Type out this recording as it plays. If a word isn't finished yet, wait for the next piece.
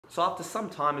So after some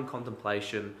time in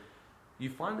contemplation, you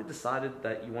finally decided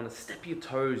that you want to step your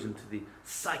toes into the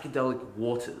psychedelic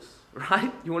waters,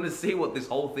 right? You want to see what this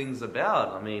whole thing's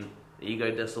about. I mean, ego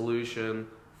dissolution,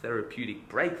 therapeutic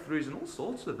breakthroughs, and all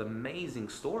sorts of amazing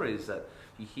stories that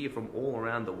you hear from all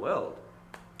around the world.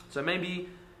 So maybe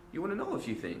you want to know a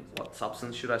few things. What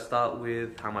substance should I start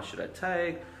with? How much should I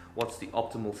take? What's the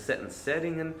optimal set and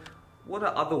setting? And what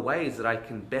are other ways that I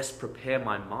can best prepare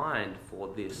my mind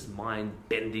for this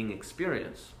mind-bending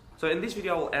experience? So in this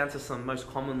video, I'll answer some most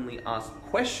commonly asked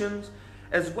questions,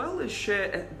 as well as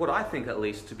share what I think, at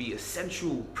least, to be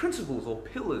essential principles or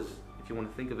pillars, if you want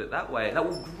to think of it that way, that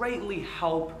will greatly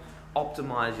help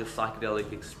optimize your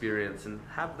psychedelic experience and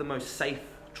have the most safe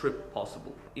trip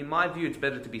possible. In my view, it's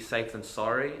better to be safe than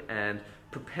sorry, and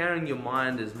preparing your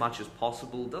mind as much as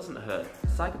possible doesn't hurt.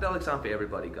 Psychedelics aren't for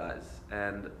everybody, guys,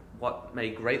 and what may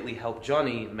greatly help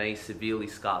Johnny may severely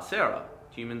scar Sarah.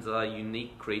 Humans are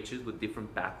unique creatures with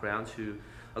different backgrounds who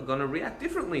are going to react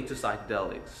differently to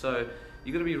psychedelics. So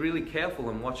you've got to be really careful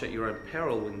and watch at your own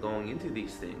peril when going into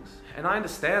these things. And I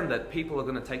understand that people are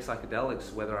going to take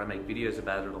psychedelics whether I make videos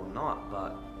about it or not,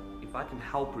 but if I can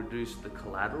help reduce the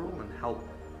collateral and help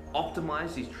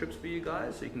optimize these trips for you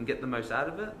guys so you can get the most out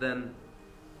of it, then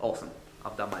awesome,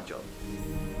 I've done my job.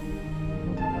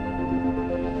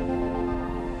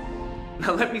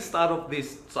 Now let me start off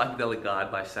this psychedelic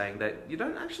guide by saying that you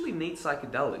don't actually need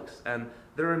psychedelics, and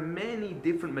there are many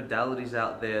different modalities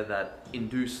out there that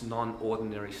induce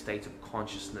non-ordinary states of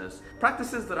consciousness.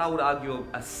 Practices that I would argue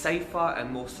are safer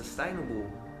and more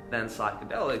sustainable than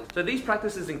psychedelics. So these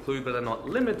practices include, but are not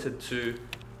limited to,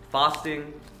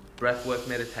 fasting, breathwork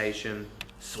meditation,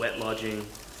 sweat lodging,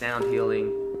 sound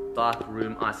healing, dark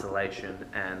room isolation,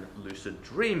 and lucid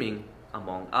dreaming,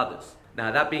 among others. Now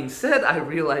that being said, I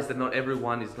realize that not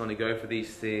everyone is going to go for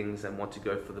these things and want to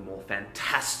go for the more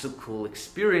fantastical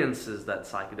experiences that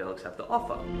psychedelics have to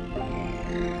offer.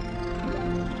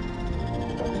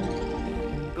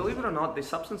 Believe it or not, the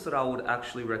substance that I would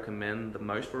actually recommend the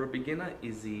most for a beginner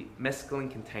is the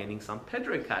mescaline-containing San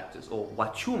Pedro cactus, or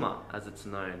huachuma as it's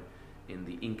known in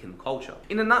the Incan culture.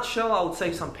 In a nutshell, I would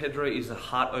say San Pedro is a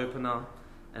heart opener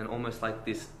and almost like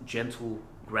this gentle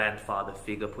grandfather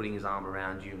figure putting his arm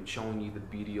around you and showing you the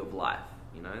beauty of life.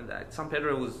 You know, that San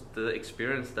Pedro was the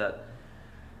experience that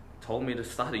told me to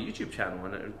start a YouTube channel,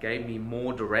 and it gave me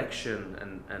more direction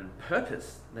and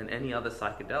purpose than any other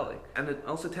psychedelic. And it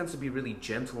also tends to be really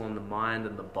gentle on the mind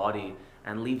and the body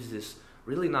and leaves this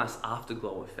really nice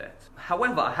afterglow effect.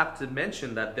 However, I have to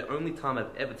mention that the only time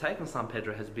I've ever taken San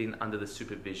Pedro has been under the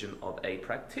supervision of a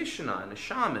practitioner and a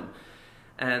shaman.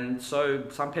 And so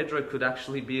San Pedro could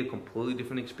actually be a completely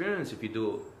different experience if you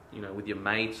do it, you know, with your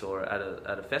mates or at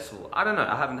a festival. I don't know,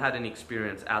 I haven't had any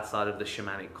experience outside of the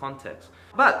shamanic context.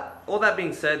 But all that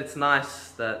being said, it's nice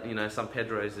that, you know, San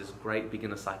Pedro is this great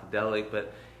beginner psychedelic,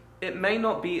 but it may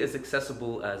not be as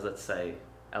accessible as, let's say,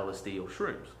 LSD or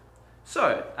shrooms.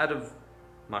 So, out of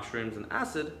mushrooms and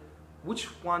acid, which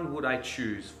one would I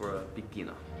choose for a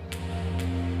beginner?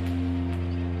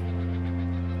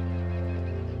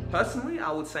 Personally, I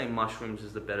would say mushrooms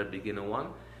is the better beginner one.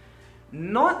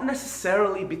 Not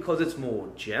necessarily because it's more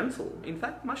gentle. In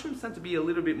fact, mushrooms tend to be a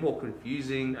little bit more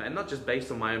confusing, and not just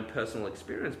based on my own personal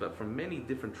experience, but from many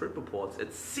different trip reports,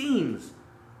 it seems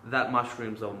that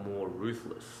mushrooms are more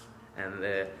ruthless, and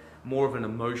they're more of an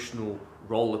emotional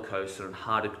roller coaster and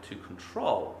harder to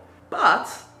control. But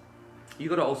you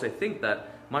gotta also think that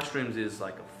mushrooms is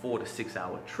like a 4 to 6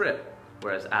 hour trip,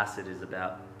 whereas acid is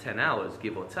about 10 hours,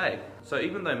 give or take. So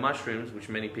even though mushrooms, which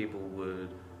many people would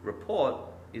report,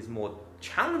 is more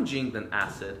challenging than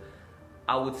acid,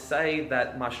 I would say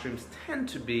that mushrooms tend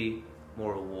to be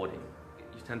more rewarding.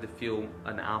 You tend to feel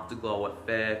an afterglow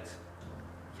effect,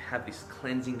 you have this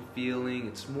cleansing feeling,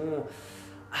 it's more,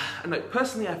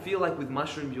 personally I feel like with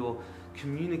mushrooms you're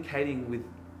communicating with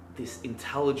this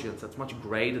intelligence that's much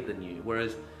greater than you,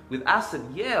 whereas with acid,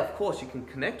 yeah, of course you can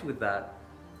connect with that,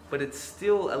 but it's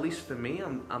still, at least for me,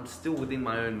 I'm still within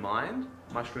my own mind.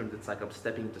 Mushrooms, it's like I'm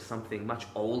stepping into something much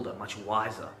older, much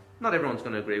wiser. Not everyone's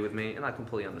going to agree with me, and I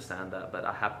completely understand that, but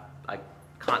I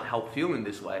can't help feeling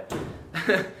this way.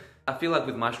 I feel like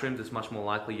with mushrooms, it's much more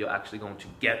likely you're actually going to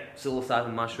get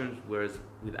psilocybin mushrooms, whereas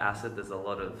with acid, there's a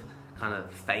lot of kind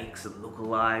of fakes and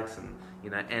lookalikes and, you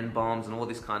know, N-bombs and all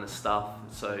this kind of stuff.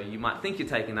 So you might think you're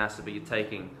taking acid, but you're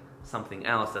taking something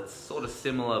else that's sort of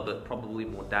similar but probably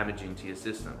more damaging to your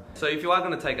system. So if you are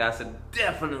going to take acid,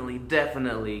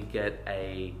 definitely get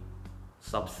a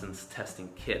substance testing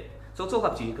kit. So it's all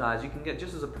up to you guys. You can get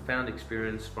just as a profound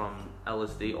experience from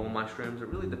LSD or mushrooms. It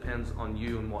really depends on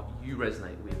you and what you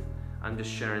resonate with. I'm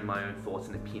just sharing my own thoughts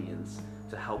and opinions.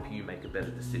 to help you make a better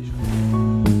decision.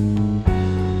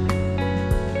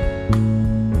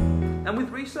 And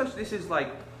with research, this is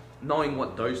like knowing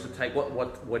what dose to take,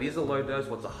 what is a low dose,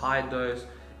 what's a high dose.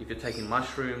 If you're taking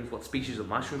mushrooms, what species of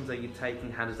mushrooms are you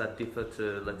taking? How does that differ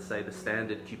to, let's say, the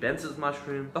standard cubensis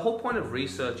mushroom? The whole point of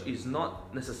research is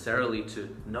not necessarily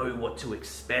to know what to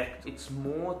expect. It's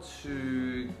more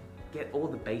to get all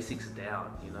the basics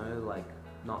down, you know, like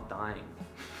not dying.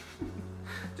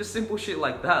 Just simple shit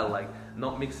like that, like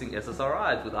not mixing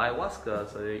SSRIs with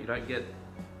ayahuasca so you don't get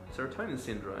serotonin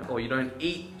syndrome. Or you don't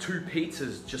eat 2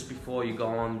 pizzas just before you go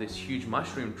on this huge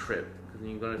mushroom trip, because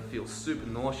you're going to feel super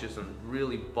nauseous and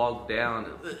really bogged down.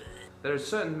 There are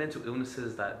certain mental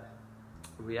illnesses that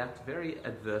react very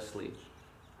adversely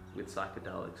with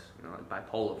psychedelics. You know, like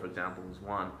bipolar, for example, is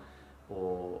one,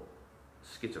 or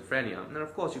schizophrenia. And then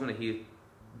of course you're going to hear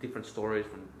different stories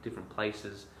from different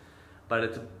places, but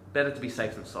it's better to be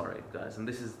safe than sorry, guys. And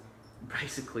this is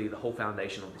basically the whole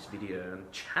foundation of this video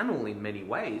and channel in many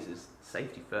ways is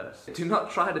safety first. Do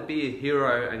not try to be a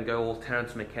hero and go all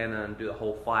Terence McKenna and do the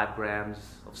whole 5 grams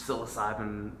of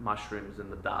psilocybin mushrooms in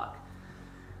the dark.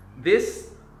 This,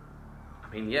 I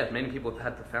mean, yeah, many people have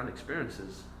had profound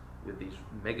experiences with these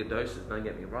mega doses, don't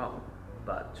get me wrong,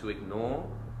 but to ignore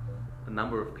a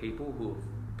number of people who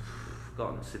have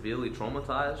gotten severely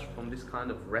traumatized from this kind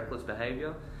of reckless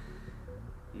behavior,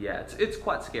 yeah, it's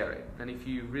quite scary. And if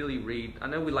you really read, I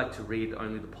know we like to read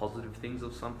only the positive things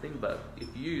of something, but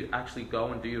if you actually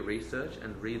go and do your research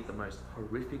and read the most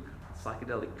horrific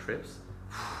psychedelic trips,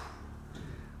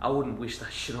 I wouldn't wish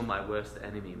that shit on my worst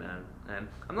enemy, man. And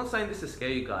I'm not saying this to scare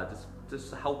you guys, it's just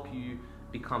to help you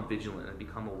become vigilant and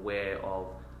become aware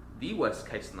of the worst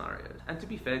case scenarios. And to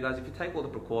be fair, guys, if you take all the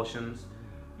precautions,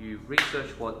 you research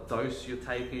what dose you're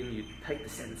taking, you take the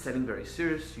setting very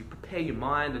serious, you prepare your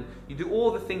mind, and you do all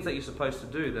the things that you're supposed to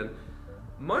do, then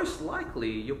most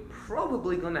likely you're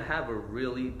probably going to have a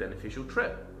really beneficial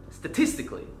trip.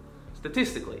 Statistically.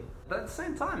 But at the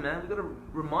same time, man, we've got to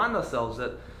remind ourselves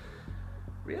that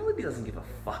reality doesn't give a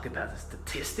fuck about the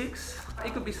statistics.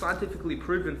 It could be scientifically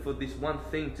proven for this one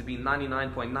thing to be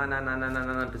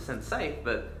 99.99999% safe,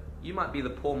 but you might be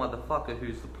the poor motherfucker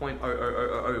who's the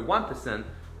 0.00001%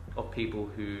 of people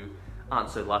who aren't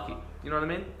so lucky. You know what I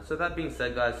mean? So that being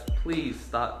said, guys, please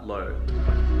start low.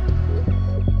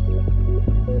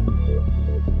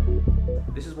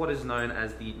 This is what is known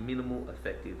as the minimal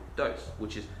effective dose,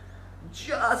 which is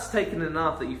just taking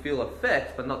enough that you feel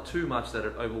effect, but not too much that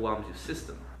it overwhelms your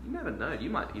system. You never know, you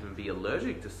might even be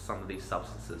allergic to some of these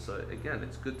substances. So again,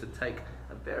 it's good to take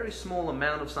a very small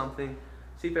amount of something,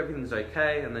 see if everything's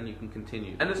okay, and then you can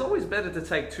continue. And it's always better to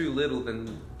take too little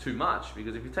than too much,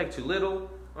 because if you take too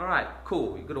little, all right,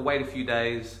 cool, you've got to wait a few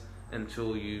days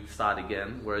until you start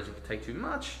again. Whereas if you take too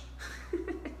much,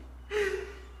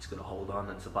 just gotta hold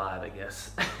on and survive, I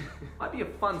guess. Might be a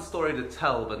fun story to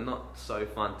tell, but not so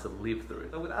fun to live through.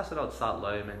 So with acid, I'd start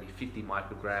low, maybe 50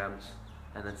 micrograms,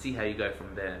 and then see how you go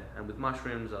from there. And with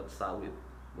mushrooms, I'd start with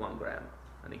 1 gram,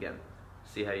 and again,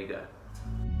 see how you go.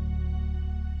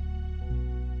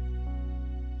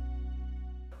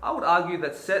 I would argue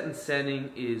that set and setting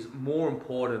is more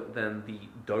important than the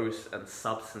dose and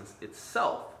substance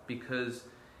itself, because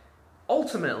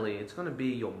ultimately it's going to be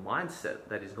your mindset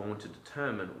that is going to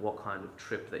determine what kind of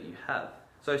trip that you have.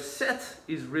 So set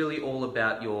is really all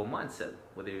about your mindset,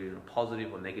 whether you're in a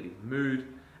positive or negative mood,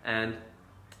 and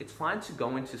it's fine to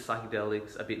go into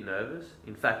psychedelics a bit nervous.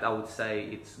 In fact, I would say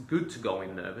it's good to go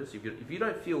in nervous. If you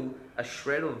don't feel a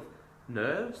shred of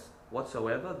nerves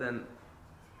whatsoever, then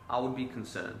I would be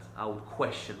concerned. I would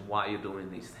question why you're doing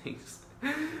these things.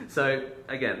 So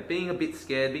again, being a bit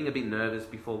scared, being a bit nervous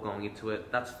before going into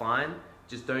it, that's fine.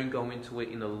 Just don't go into it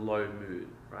in a low mood,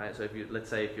 right? So if you, let's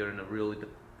say if you're in a really, if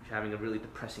you're having a really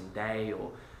depressing day,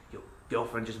 or your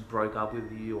girlfriend just broke up with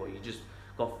you, or you just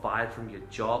got fired from your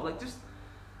job, like just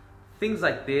things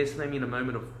like this, maybe in a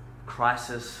moment of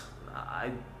crisis,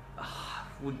 I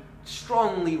would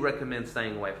strongly recommend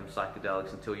staying away from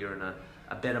psychedelics until you're in a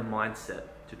better mindset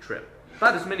to trip.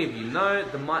 But as many of you know,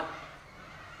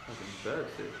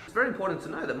 it's very important to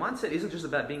know that mindset isn't just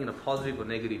about being in a positive or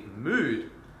negative mood,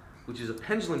 which is a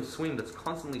pendulum swing that's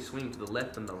constantly swinging to the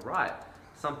left and the right.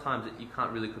 Sometimes you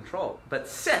can't really control. But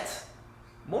set,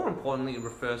 more importantly,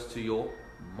 refers to your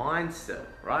mindset,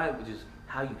 right? Which is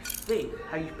how you think,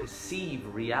 how you perceive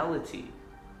reality,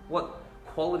 what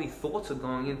quality thoughts are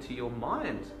going into your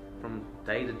mind from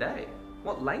day to day.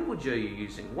 What language are you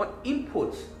using? What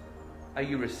input are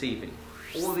you receiving?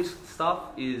 All this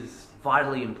stuff is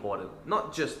vitally important,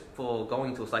 not just for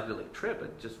going to a psychedelic trip,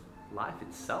 but just life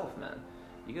itself, man.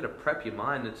 You gotta prep your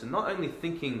mind into not only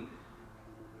thinking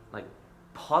like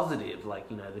positive, like,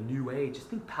 you know, the new age. Just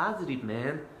think positive,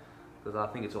 man. Because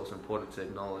I think it's also important to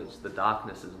acknowledge the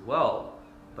darkness as well.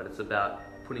 But it's about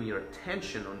putting your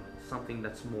attention on something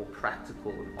that's more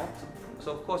practical and optimal.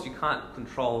 So of course you can't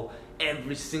control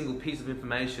every single piece of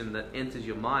information that enters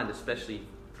your mind, especially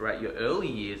throughout your early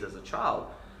years as a child.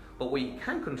 But what you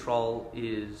can control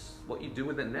is what you do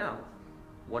with it now.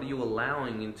 What are you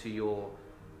allowing into your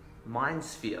mind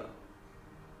sphere?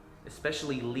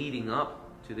 Especially leading up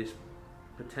to this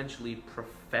potentially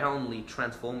profoundly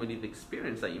transformative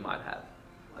experience that you might have.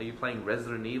 Are you playing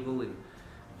Resident Evil in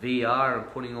VR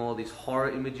and putting all these horror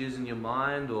images in your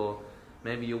mind? Or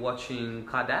maybe you're watching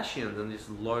Kardashians and this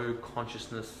low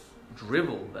consciousness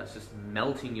drivel that's just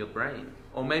melting your brain.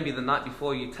 Or maybe the night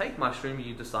before you take mushroom,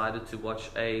 you decided to watch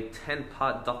a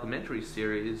 10-part documentary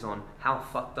series on how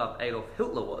fucked up Adolf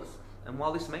Hitler was. And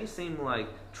while this may seem like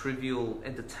trivial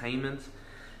entertainment,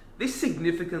 this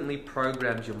significantly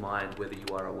programs your mind whether you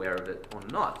are aware of it or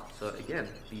not. So again,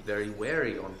 be very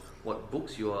wary on what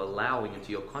books you are allowing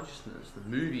into your consciousness, the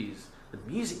movies, the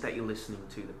music that you're listening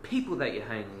to, the people that you're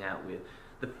hanging out with,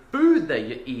 the food that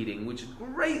you're eating, which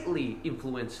greatly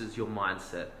influences your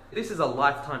mindset. This is a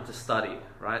lifetime to study,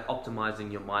 right?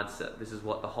 Optimizing your mindset. This is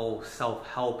what the whole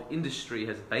self-help industry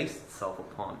has based itself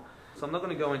upon. So I'm not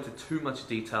going to go into too much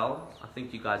detail. I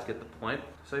think you guys get the point.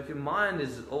 So if your mind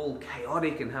is all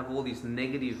chaotic and have all these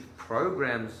negative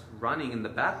programs running in the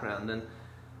background, then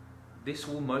this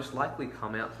will most likely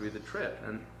come out through the trip.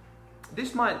 And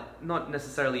this might not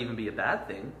necessarily even be a bad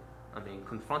thing. I mean,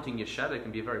 confronting your shadow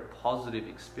can be a very positive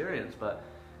experience, but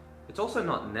it's also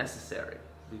not necessary,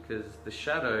 because the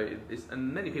shadow is,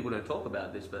 and many people don't talk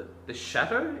about this, but the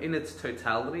shadow in its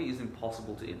totality is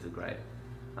impossible to integrate.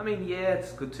 I mean, yeah,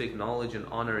 it's good to acknowledge and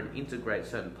honor and integrate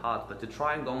certain parts, but to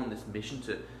try and go on this mission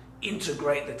to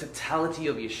integrate the totality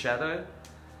of your shadow,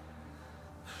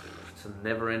 it's a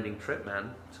never-ending trip,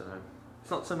 man. So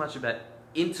it's not so much about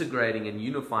integrating and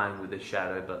unifying with the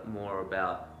shadow, but more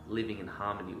about living in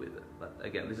harmony with it. But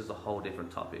again, this is a whole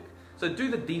different topic. So do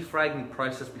the defragging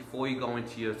process before you go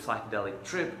into your psychedelic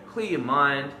trip. Clear your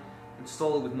mind,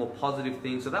 install it with more positive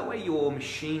things, so that way your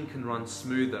machine can run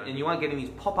smoother and you aren't getting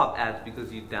these pop-up ads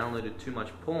because you downloaded too much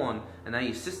porn and now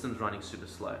your system's running super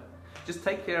slow. Just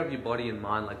take care of your body and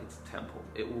mind like it's a temple.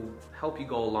 It will help you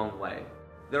go a long way.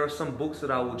 There are some books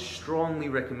that I would strongly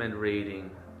recommend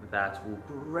reading that will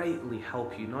greatly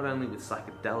help you, not only with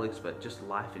psychedelics, but just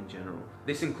life in general.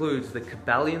 This includes The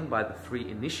Kabbalion by the Three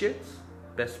Initiates,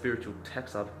 best spiritual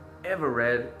text I've ever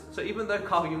read. So even though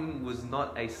Carl Jung was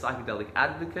not a psychedelic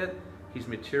advocate, his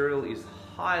material is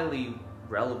highly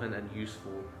relevant and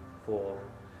useful for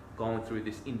going through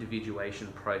this individuation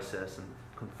process and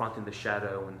confronting the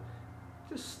shadow and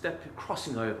just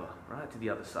crossing over, right, to the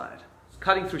other side.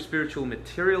 Cutting through spiritual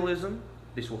materialism,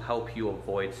 this will help you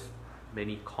avoid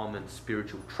many common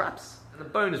spiritual traps. And the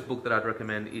bonus book that I'd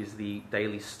recommend is The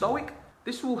Daily Stoic.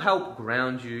 This will help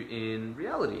ground you in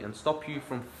reality and stop you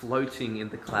from floating in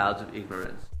the clouds of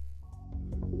ignorance.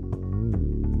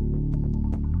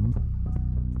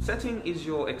 Setting is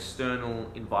your external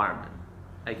environment,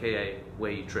 aka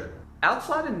where you trip.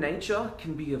 Outside in nature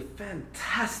can be a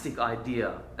fantastic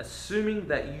idea, assuming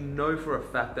that you know for a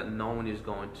fact that no one is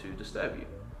going to disturb you.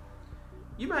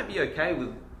 You might be okay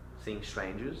with seeing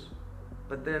strangers,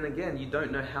 but then again, you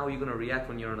don't know how you're going to react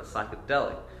when you're on a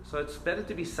psychedelic. So it's better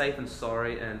to be safe and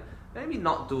sorry and maybe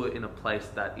not do it in a place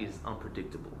that is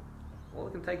unpredictable. All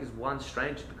it can take is one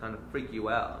stranger to kind of freak you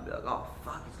out and be like, oh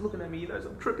fuck, he's looking at me, he knows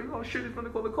I'm tripping, oh shit, he's going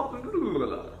to call the cops,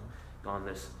 go on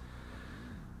this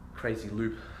crazy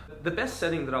loop. The best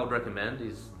setting that I would recommend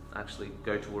is actually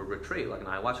go to a retreat, like an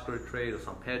ayahuasca retreat or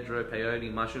some Pedro,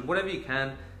 peyote, mushroom, whatever you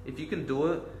can. If you can do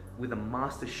it with a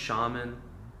master shaman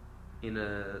in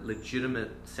a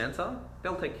legitimate center,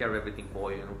 they'll take care of everything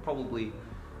for you, and it'll probably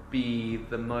be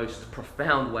the most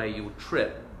profound way you'll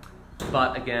trip.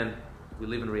 But again, we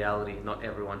live in reality. Not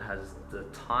everyone has the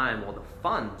time or the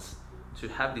funds to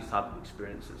have these type of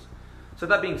experiences. So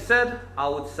that being said, I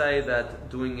would say that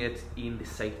doing it in the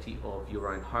safety of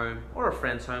your own home or a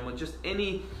friend's home or just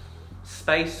any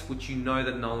space which you know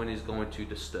that no one is going to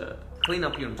disturb. Clean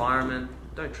up your environment.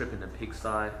 Don't trip in the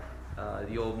pigsty.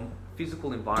 Your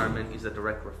physical environment is a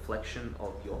direct reflection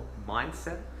of your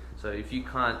mindset. So if you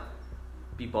can't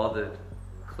be bothered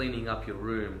cleaning up your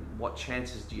room, what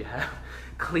chances do you have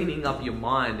cleaning up your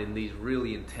mind in these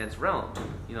really intense realms?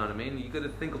 You know what I mean? You got to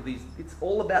think of these, it's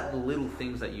all about the little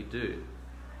things that you do.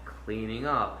 Cleaning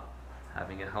up,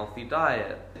 having a healthy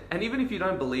diet. And even if you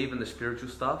don't believe in the spiritual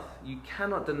stuff, you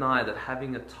cannot deny that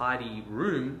having a tidy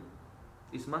room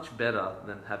is much better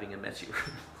than having a messy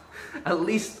room. At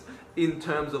least in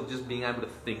terms of just being able to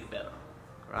think better.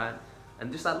 right?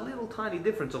 And just that little tiny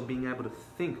difference of being able to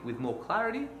think with more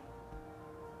clarity,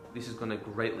 this is going to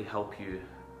greatly help you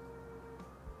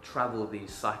travel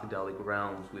these psychedelic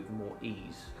realms with more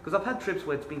ease. Because I've had trips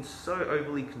where it's been so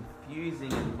overly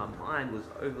confusing and my mind was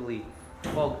overly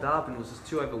fogged up and it was just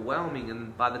too overwhelming,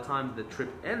 and by the time the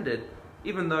trip ended,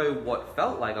 even though what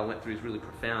felt like I went through this really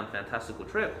profound, fantastical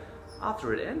trip,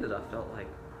 after it ended I felt like,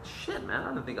 shit man,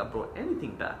 I don't think I brought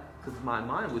anything back because my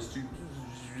mind was too,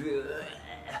 you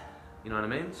know what I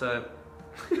mean? So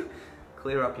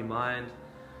clear up your mind,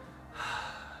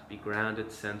 be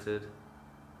grounded, centered,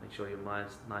 make sure your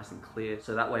mind's nice and clear,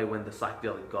 so that way when the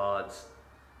psychedelic gods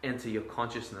enter your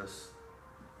consciousness,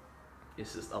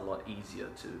 it's just a lot easier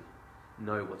to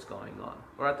know what's going on,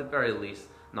 or at the very least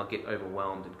not get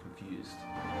overwhelmed and confused.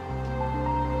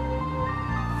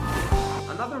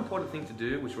 Another important thing to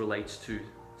do, which relates to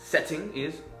setting,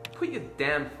 is put your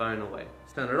damn phone away.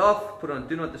 Turn it off, put it on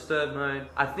do not disturb mode.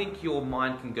 I think your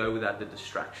mind can go without the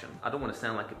distraction. I don't want to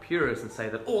sound like a purist and say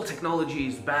that all technology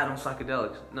is bad on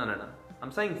psychedelics. No.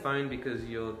 I'm saying phone because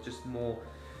you're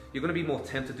going to be more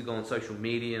tempted to go on social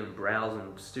media and browse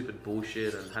and stupid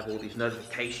bullshit and have all these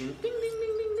notifications, ding, ding,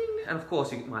 ding, ding, ding. And of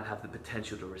course, you might have the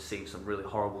potential to receive some really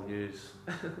horrible news.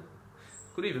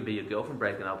 Could even be your girlfriend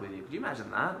breaking up with you. Could you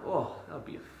imagine that? Oh, that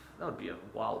would be a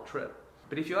wild trip.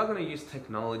 But if you are going to use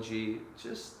technology,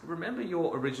 just remember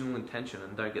your original intention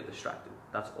and don't get distracted.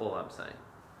 That's all I'm saying.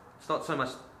 It's not so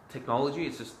much technology,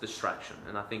 it's just distraction.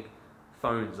 And I think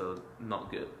phones are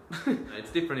not good.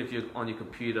 It's different if you're on your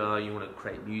computer, you want to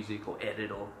create music or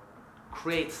edit or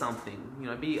create something, you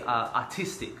know, be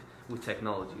artistic with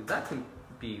technology. That can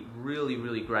be really,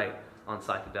 really great on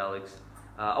psychedelics.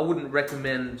 I wouldn't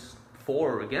recommend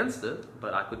for or against it,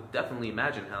 but I could definitely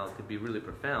imagine how it could be really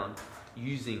profound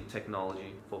using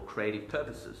technology for creative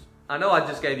purposes. I know I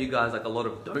just gave you guys like a lot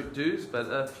of don't do's, but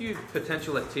a few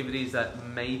potential activities that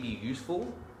may be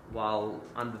useful while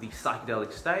under the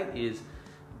psychedelic state is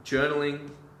journaling,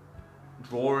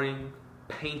 drawing,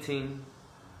 painting,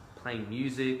 playing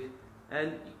music,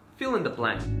 and fill in the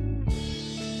blank.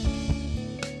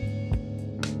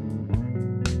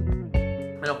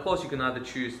 And of course you can either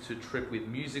choose to trip with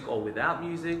music or without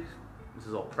music. This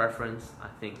is all preference. I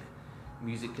think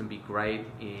music can be great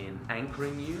in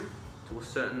anchoring you to a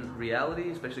certain reality,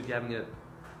 especially if you're having a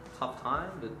tough time,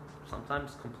 but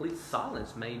sometimes complete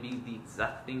silence may be the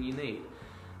exact thing you need.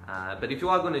 But if you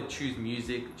are going to choose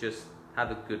music, just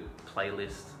have a good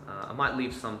playlist. I might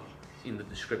leave some in the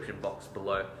description box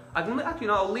below.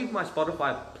 I'll leave my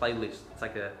Spotify playlist. It's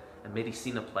like a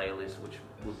Medicina playlist, which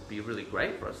would be really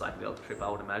great for a psychedelic trip, I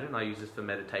would imagine. I use this for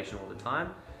meditation all the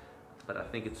time, but I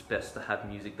think it's best to have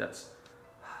music that's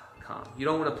calm. You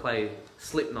don't want to play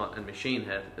Slipknot and Machine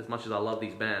Head, as much as I love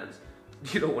these bands.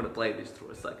 You don't want to play this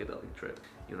through a psychedelic trip.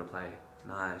 You want to play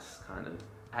nice, kind of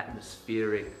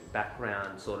atmospheric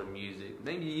background sort of music,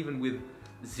 maybe even with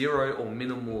zero or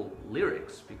minimal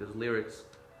lyrics, because lyrics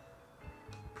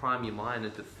prime your mind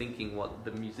into thinking what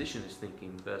the musician is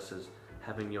thinking versus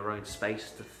having your own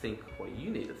space to think what you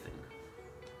need to think.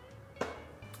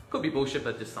 Could be bullshit,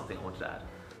 but just something I wanted to add.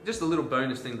 Just a little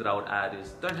bonus thing that I would add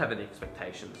is don't have any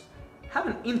expectations. Have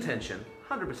an intention,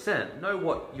 100%. Know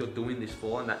what you're doing this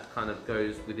for, and that kind of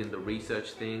goes within the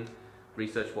research thing.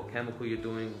 Research what chemical you're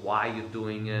doing, why you're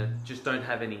doing it. Just don't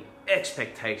have any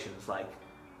expectations like,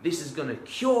 this is gonna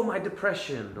cure my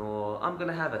depression, or I'm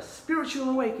gonna have a spiritual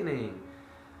awakening.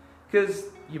 Because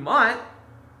you might,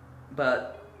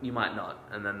 but you might not,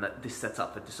 and then this sets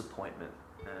up for disappointment,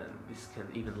 and this can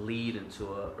even lead into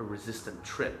a resistant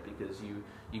trip because you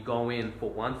go in for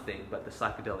one thing, but the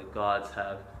psychedelic gods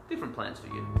have different plans for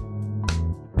you.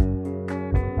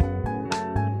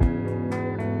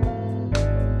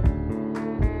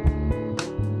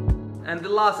 And the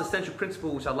last essential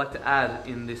principle which I'd like to add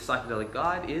in this psychedelic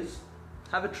guide is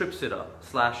have a trip sitter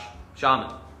 /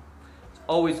 shaman. It's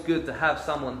always good to have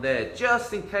someone there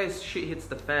just in case shit hits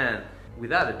the fan.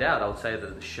 Without a doubt, I would say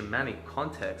that the shamanic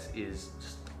context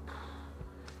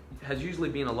has usually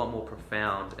been a lot more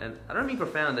profound. And I don't mean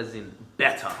profound as in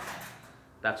better.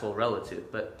 That's all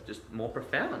relative, but just more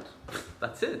profound.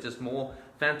 That's it, just more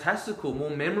fantastical, more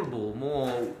memorable,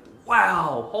 more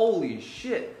wow, holy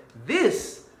shit.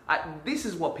 This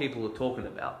is what people are talking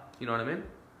about, you know what I mean?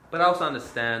 But I also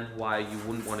understand why you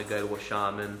wouldn't want to go to a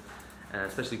shaman, and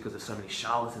especially because there's so many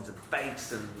charlatans and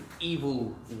fakes and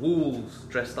evil wolves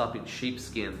dressed up in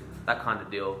sheepskin, that kind of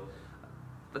deal.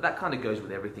 But that kind of goes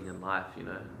with everything in life, you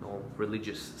know, all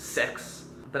religious sects.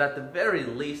 But at the very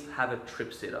least, have a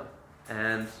trip sitter.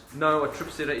 And no, a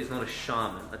trip sitter is not a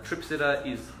shaman. A trip sitter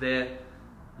is there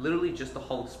literally just to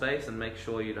hold space and make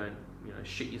sure you don't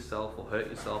shit yourself or hurt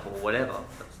yourself or whatever.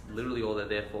 That's literally all they're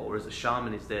there for. Whereas a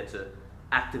shaman is there to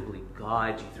actively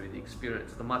guide you through the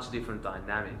experience. It's a much different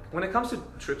dynamic. When it comes to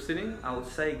trip sitting, I would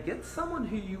say get someone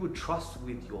who you would trust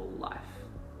with your life.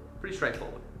 Pretty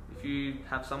straightforward. If you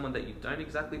have someone that you don't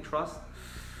exactly trust,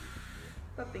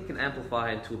 that thing can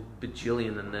amplify into a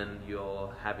bajillion, and then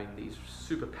you're having these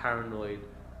super paranoid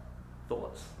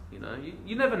thoughts.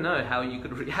 You never know how you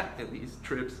could react to these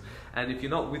trips, and if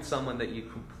you're not with someone that you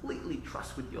completely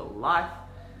trust with your life,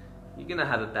 you're gonna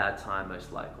have a bad time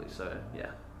most likely. So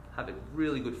yeah, have a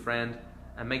really good friend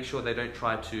and make sure they don't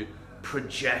try to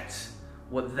project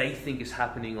what they think is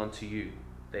happening onto you.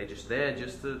 They're just there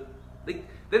just to, they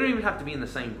don't even have to be in the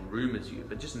same room as you,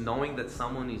 but just knowing that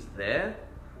someone is there,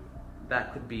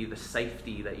 that could be the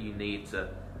safety that you need to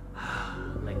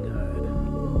let go.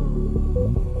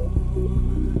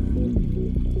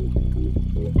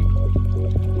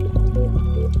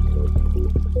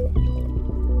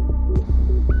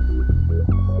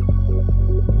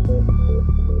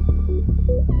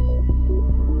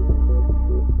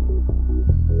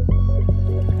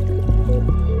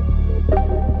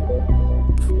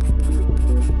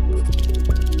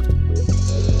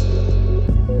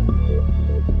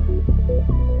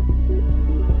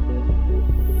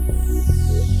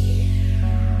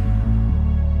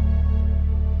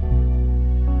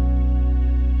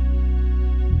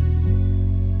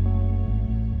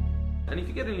 And if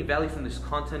you get any value from this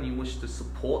content and you wish to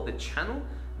support the channel,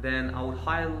 then I would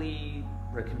highly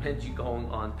recommend you going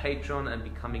on Patreon and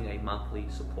becoming a monthly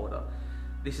supporter.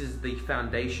 This is the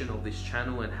foundation of this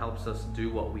channel and helps us do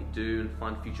what we do and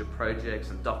fund future projects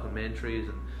and documentaries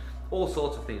and all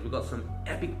sorts of things. We've got some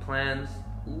epic plans,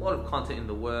 a lot of content in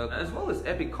the works, as well as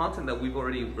epic content that we've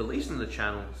already released on the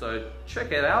channel. So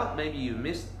check it out. Maybe you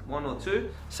missed one or two.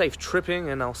 Safe tripping,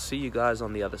 and I'll see you guys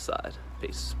on the other side.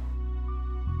 Peace.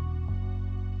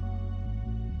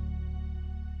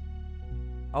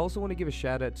 I also want to give a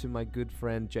shout out to my good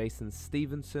friend Jason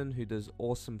Stevenson, who does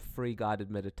awesome free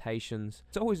guided meditations.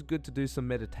 It's always good to do some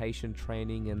meditation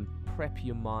training and prep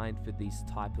your mind for these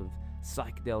type of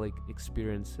psychedelic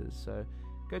experiences. So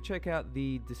go check out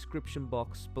the description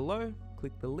box below,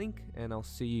 click the link, and I'll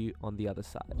see you on the other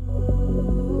side.